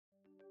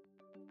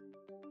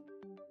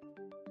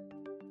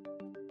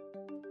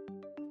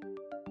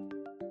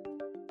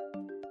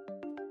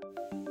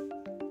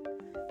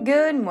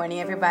Good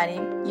morning,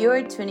 everybody.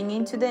 You're tuning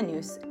into the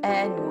news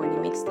and morning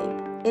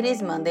mixtape. It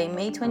is Monday,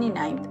 May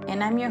 29th,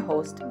 and I'm your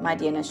host,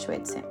 Mariana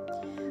Schuetze,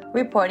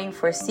 reporting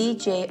for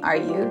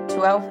CJRU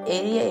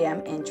 1280 AM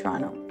in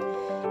Toronto.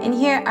 And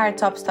here are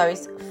top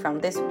stories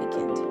from this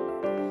weekend.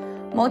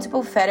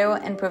 Multiple federal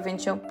and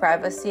provincial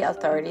privacy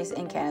authorities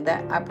in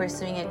Canada are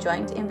pursuing a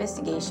joint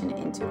investigation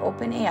into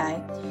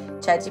OpenAI,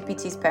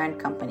 ChatGPT's parent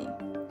company.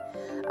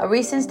 A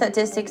recent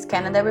Statistics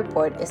Canada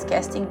report is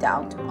casting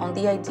doubt on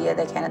the idea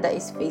that Canada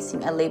is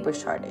facing a labor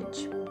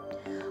shortage.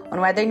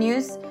 On weather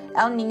news,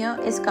 El Niño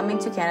is coming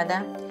to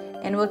Canada,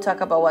 and we'll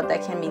talk about what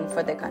that can mean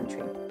for the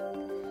country.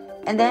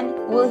 And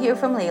then we'll hear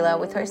from Leila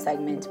with her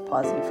segment,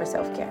 Pausing for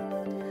Self-Care.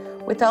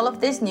 With all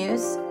of this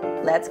news,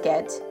 let's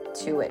get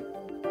to it.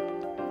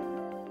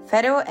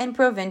 Federal and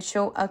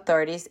provincial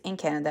authorities in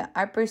Canada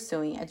are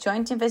pursuing a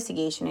joint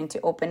investigation into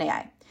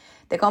OpenAI,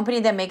 the company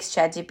that makes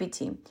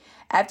ChatGPT,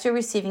 after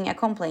receiving a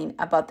complaint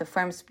about the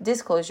firm's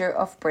disclosure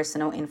of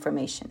personal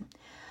information.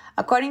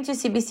 According to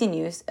CBC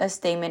News, a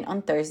statement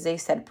on Thursday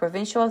said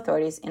provincial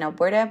authorities in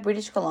Alberta,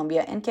 British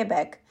Columbia, and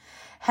Quebec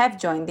have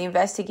joined the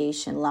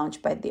investigation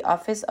launched by the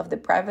Office of the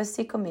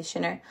Privacy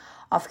Commissioner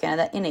of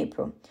Canada in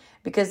April,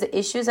 because the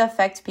issues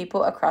affect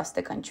people across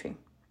the country.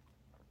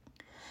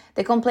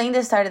 The complaint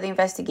that started the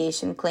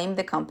investigation claimed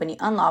the company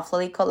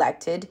unlawfully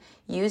collected,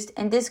 used,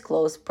 and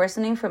disclosed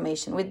personal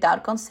information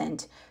without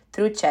consent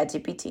through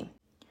ChatGPT.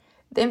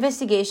 The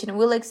investigation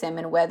will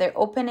examine whether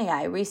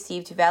OpenAI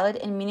received valid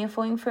and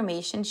meaningful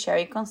information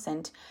sharing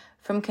consent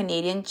from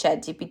Canadian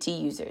ChatGPT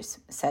users,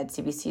 said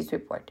CBC's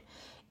report.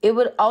 It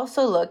would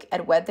also look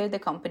at whether the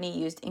company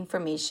used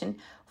information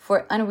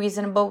for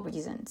unreasonable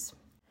reasons.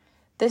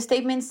 The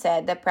statement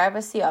said that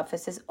privacy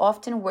offices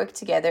often work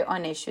together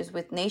on issues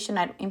with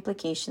nationwide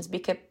implications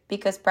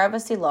because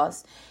privacy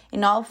laws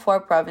in all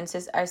 4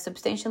 provinces are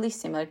substantially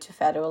similar to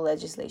federal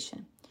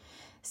legislation.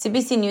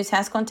 CBC News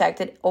has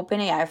contacted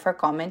OpenAI for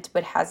comment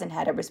but hasn't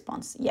had a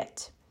response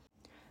yet.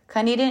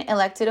 Canadian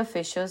elected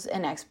officials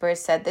and experts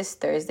said this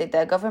Thursday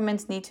that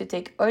governments need to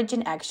take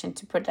urgent action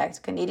to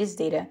protect Canadians'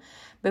 data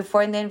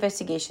before the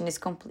investigation is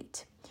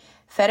complete.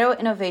 Federal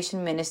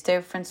Innovation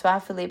Minister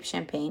François-Philippe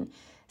Champagne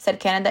said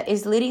Canada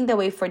is leading the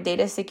way for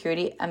data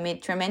security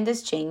amid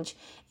tremendous change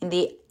in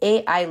the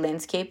AI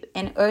landscape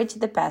and urged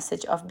the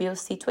passage of Bill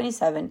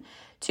C-27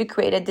 to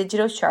create a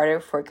digital charter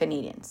for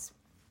Canadians.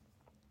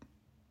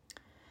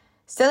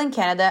 Still in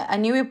Canada, a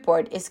new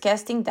report is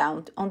casting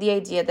doubt on the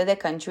idea that the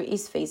country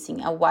is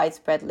facing a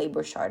widespread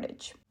labor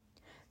shortage.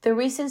 The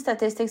recent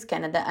Statistics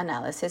Canada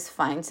analysis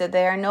finds that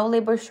there are no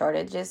labor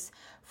shortages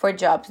for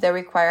jobs that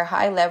require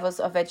high levels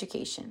of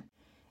education.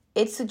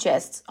 It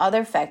suggests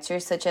other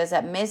factors such as a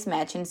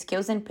mismatch in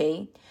skills and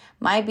pay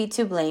might be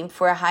to blame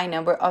for a high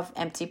number of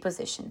empty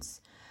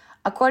positions.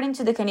 According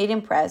to the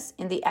Canadian press,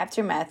 in the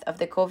aftermath of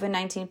the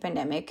COVID-19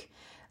 pandemic,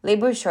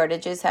 labor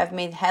shortages have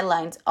made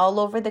headlines all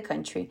over the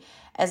country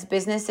as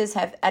businesses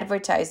have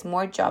advertised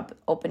more job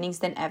openings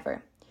than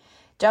ever.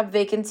 Job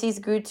vacancies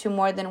grew to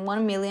more than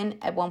 1 million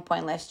at one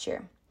point last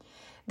year.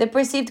 The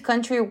perceived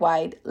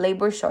countrywide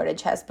labor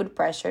shortage has put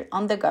pressure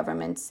on the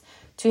governments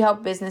to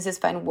help businesses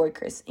find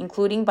workers,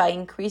 including by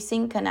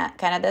increasing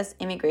Canada's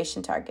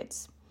immigration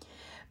targets.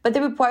 But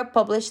the report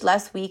published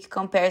last week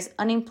compares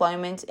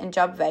unemployment and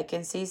job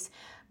vacancies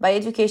by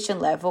education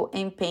level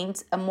and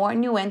paints a more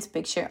nuanced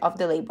picture of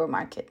the labor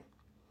market.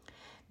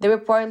 The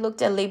report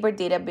looked at labor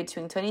data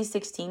between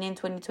 2016 and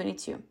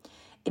 2022.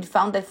 It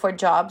found that for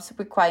jobs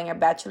requiring a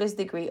bachelor's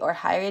degree or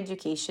higher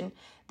education,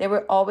 there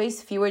were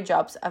always fewer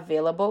jobs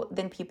available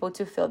than people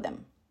to fill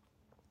them.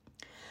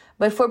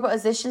 But for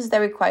positions that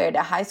required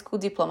a high school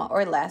diploma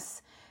or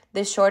less,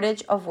 the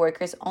shortage of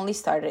workers only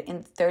started in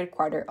the third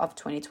quarter of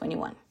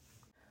 2021.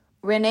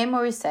 Renee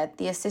Morissette,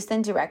 the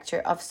Assistant Director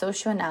of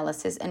Social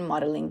Analysis and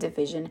Modeling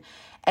Division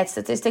at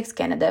Statistics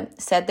Canada,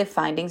 said the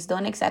findings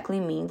don't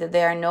exactly mean that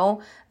there are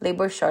no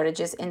labor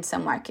shortages in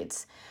some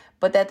markets,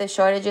 but that the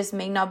shortages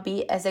may not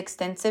be as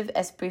extensive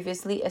as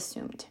previously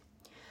assumed.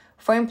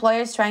 For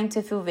employers trying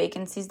to fill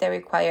vacancies that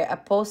require a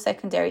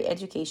post-secondary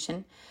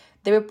education,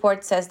 the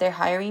report says their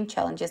hiring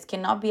challenges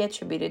cannot be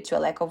attributed to a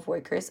lack of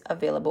workers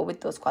available with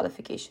those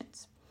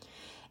qualifications.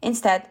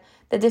 Instead,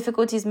 the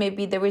difficulties may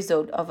be the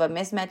result of a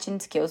mismatch in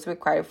skills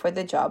required for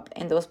the job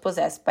and those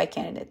possessed by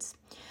candidates.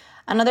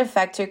 Another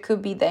factor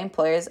could be that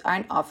employers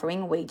aren't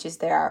offering wages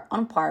that are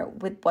on par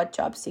with what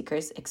job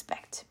seekers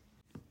expect.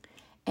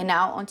 And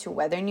now on to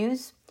weather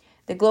news.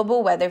 The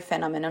global weather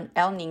phenomenon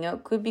El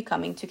Niño could be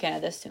coming to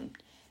Canada soon.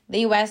 The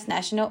U.S.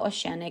 National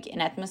Oceanic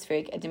and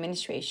Atmospheric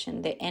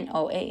Administration, the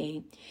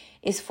NOAA,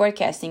 is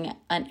forecasting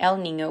an El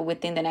Niño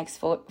within the next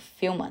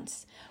few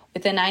months,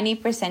 with a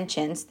 90%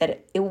 chance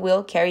that it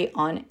will carry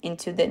on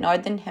into the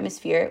Northern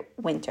Hemisphere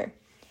winter.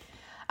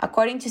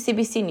 According to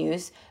CBC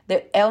News,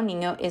 the El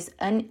Niño is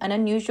an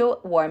unusual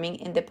warming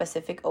in the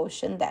Pacific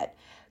Ocean that,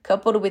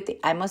 coupled with the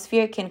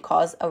atmosphere, can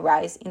cause a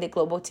rise in the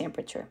global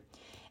temperature.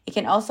 It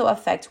can also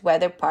affect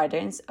weather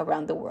patterns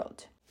around the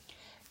world.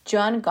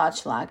 John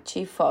Gottschalk,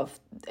 chief of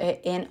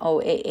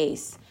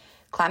NOAA's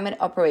Climate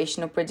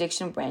Operational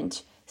Prediction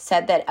Branch,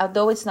 said that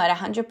although it's not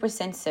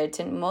 100%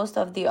 certain, most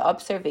of the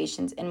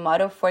observations and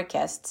model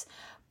forecasts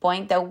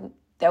point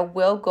that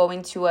we'll go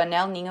into an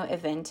El Niño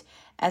event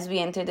as we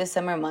enter the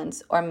summer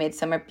months or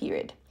midsummer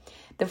period.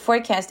 The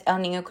forecast El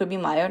Niño could be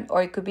mild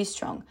or it could be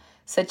strong,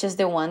 such as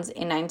the ones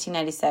in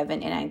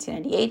 1997 and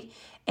 1998,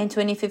 and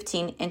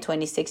 2015 and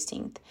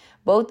 2016,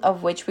 both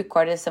of which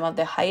recorded some of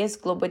the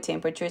highest global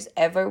temperatures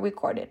ever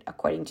recorded,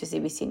 according to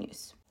CBC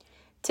News.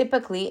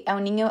 Typically, El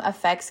Niño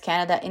affects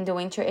Canada in the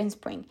winter and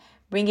spring,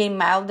 bringing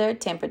milder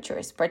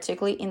temperatures,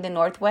 particularly in the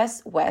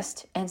northwest,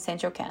 west, and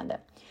central Canada.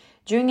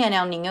 During an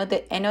El Niño,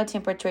 the annual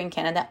temperature in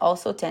Canada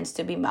also tends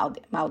to be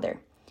milder.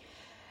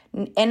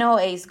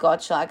 NOAA's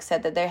Gottschalk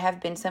said that there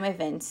have been some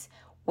events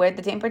where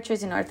the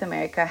temperatures in North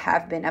America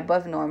have been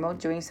above normal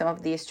during some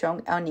of the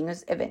strong El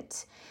Niño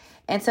events,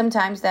 and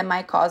sometimes that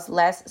might cause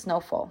less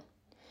snowfall.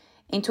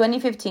 In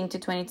 2015 to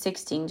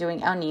 2016,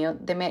 during El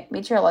Niño, the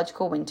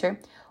meteorological winter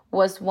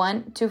was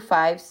 1 to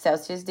 5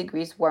 Celsius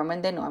degrees warmer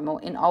than normal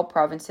in all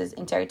provinces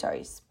and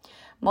territories,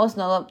 most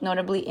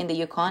notably in the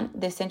Yukon,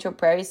 the Central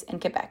Prairies, and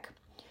Quebec.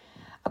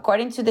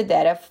 According to the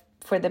data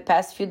for the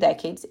past few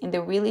decades, in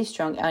the really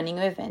strong El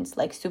Niño events,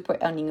 like Super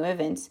El Niño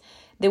events,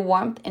 the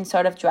warmth and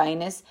sort of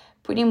dryness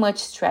pretty much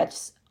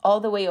stretches all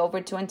the way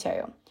over to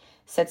Ontario,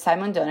 said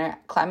Simon Donner,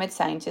 climate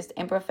scientist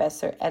and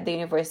professor at the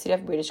University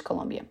of British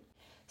Columbia.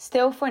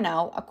 Still, for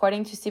now,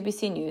 according to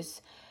CBC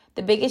News,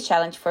 the biggest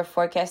challenge for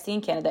forecasting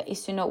in Canada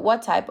is to know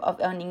what type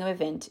of El Niño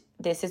event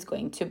this is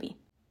going to be.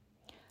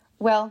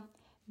 Well,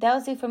 that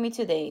was it for me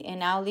today, and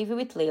now I'll leave you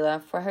with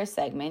Leila for her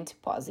segment,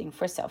 Pausing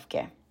for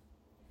Self-Care.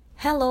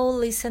 Hello,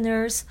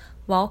 listeners.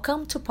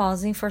 Welcome to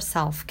Pausing for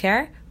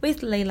Self-Care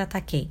with Leila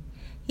Takei.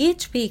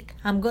 Each week,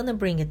 I'm going to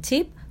bring a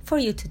tip for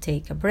you to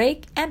take a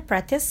break and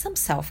practice some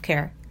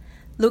self-care.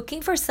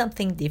 Looking for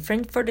something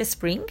different for the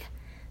spring?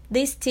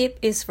 This tip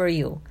is for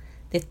you.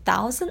 The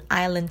Thousand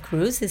Island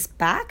Cruise is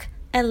back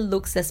and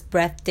looks as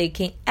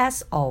breathtaking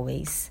as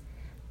always.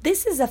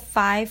 This is a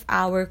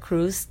 5-hour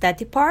cruise that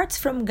departs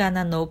from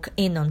Gananoque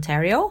in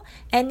Ontario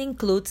and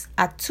includes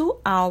a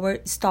 2-hour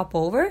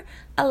stopover,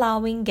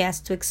 allowing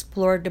guests to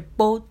explore the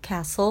boat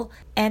castle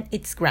and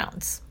its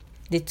grounds.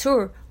 The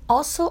tour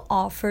also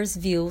offers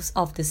views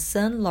of the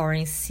St.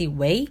 Lawrence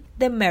Seaway,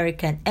 the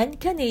American and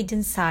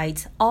Canadian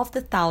sides of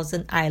the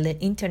Thousand Island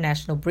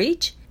International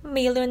Bridge,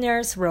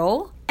 Millionaire's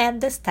Row,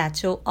 and the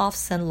Statue of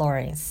St.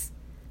 Lawrence.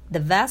 The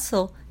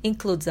vessel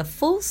includes a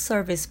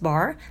full-service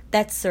bar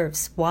that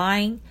serves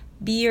wine,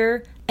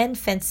 beer, and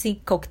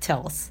fancy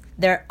cocktails.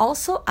 There are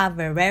also a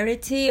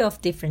variety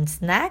of different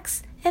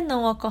snacks and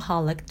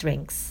non-alcoholic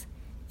drinks.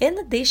 In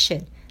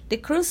addition, the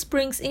cruise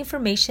brings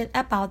information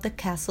about the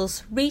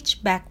castle's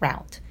rich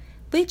background,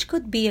 which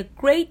could be a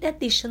great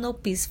additional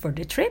piece for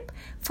the trip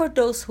for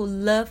those who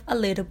love a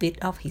little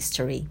bit of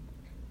history.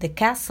 The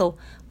castle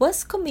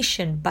was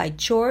commissioned by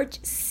George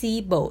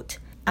C. Boat,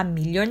 a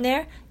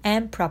millionaire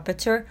and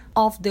proprietor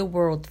of the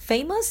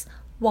world-famous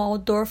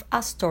Waldorf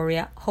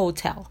Astoria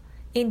Hotel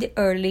in the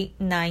early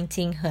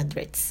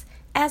 1900s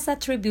as a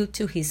tribute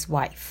to his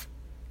wife.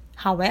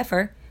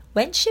 However,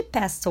 when she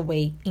passed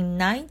away in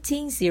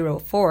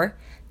 1904,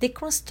 the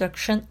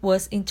construction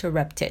was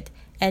interrupted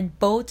and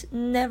Boat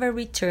never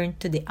returned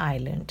to the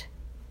island.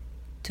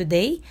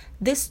 Today,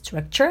 this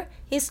structure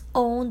is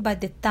owned by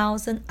the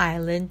Thousand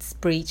Islands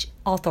Bridge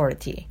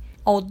Authority.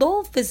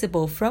 Although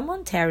visible from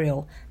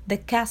Ontario, the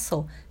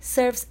castle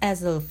serves as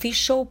the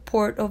official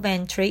port of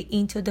entry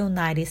into the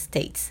United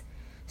States.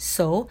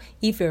 So,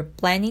 if you're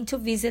planning to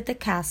visit the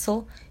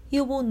castle,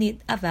 you will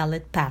need a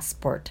valid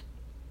passport.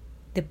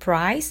 The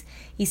price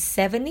is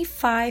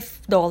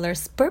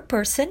 $75 per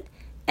person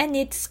and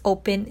it's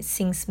open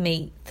since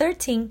May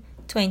 13,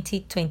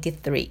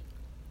 2023.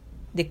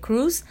 The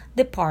cruise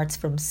departs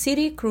from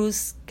City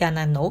Cruise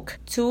Gananoque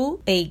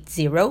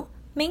 280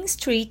 Main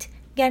Street,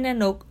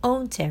 Gananoque,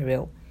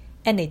 Ontario,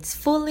 and it's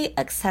fully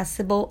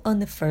accessible on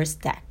the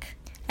first deck.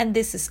 And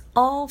this is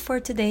all for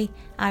today.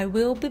 I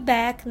will be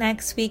back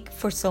next week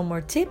for some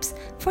more tips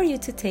for you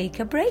to take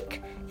a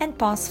break and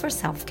pause for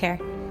self-care.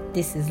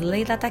 This is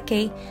Leila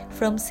Takei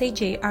from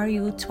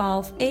CJRU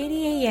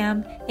 1280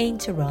 AM in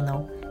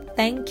Toronto.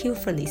 Thank you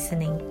for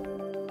listening.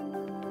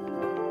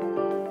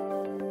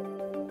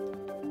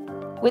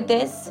 With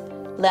this,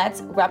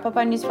 let's wrap up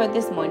our news for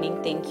this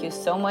morning. Thank you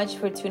so much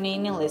for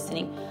tuning in and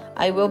listening.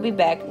 I will be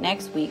back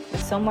next week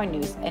with some more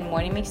news and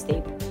morning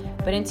mixtape.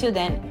 But until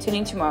then, tune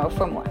in tomorrow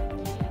for more.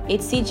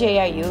 It's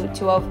CJRU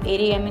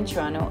 1280 AM in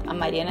Toronto. I'm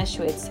Mariana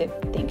Schuetze.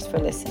 Thanks for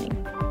listening.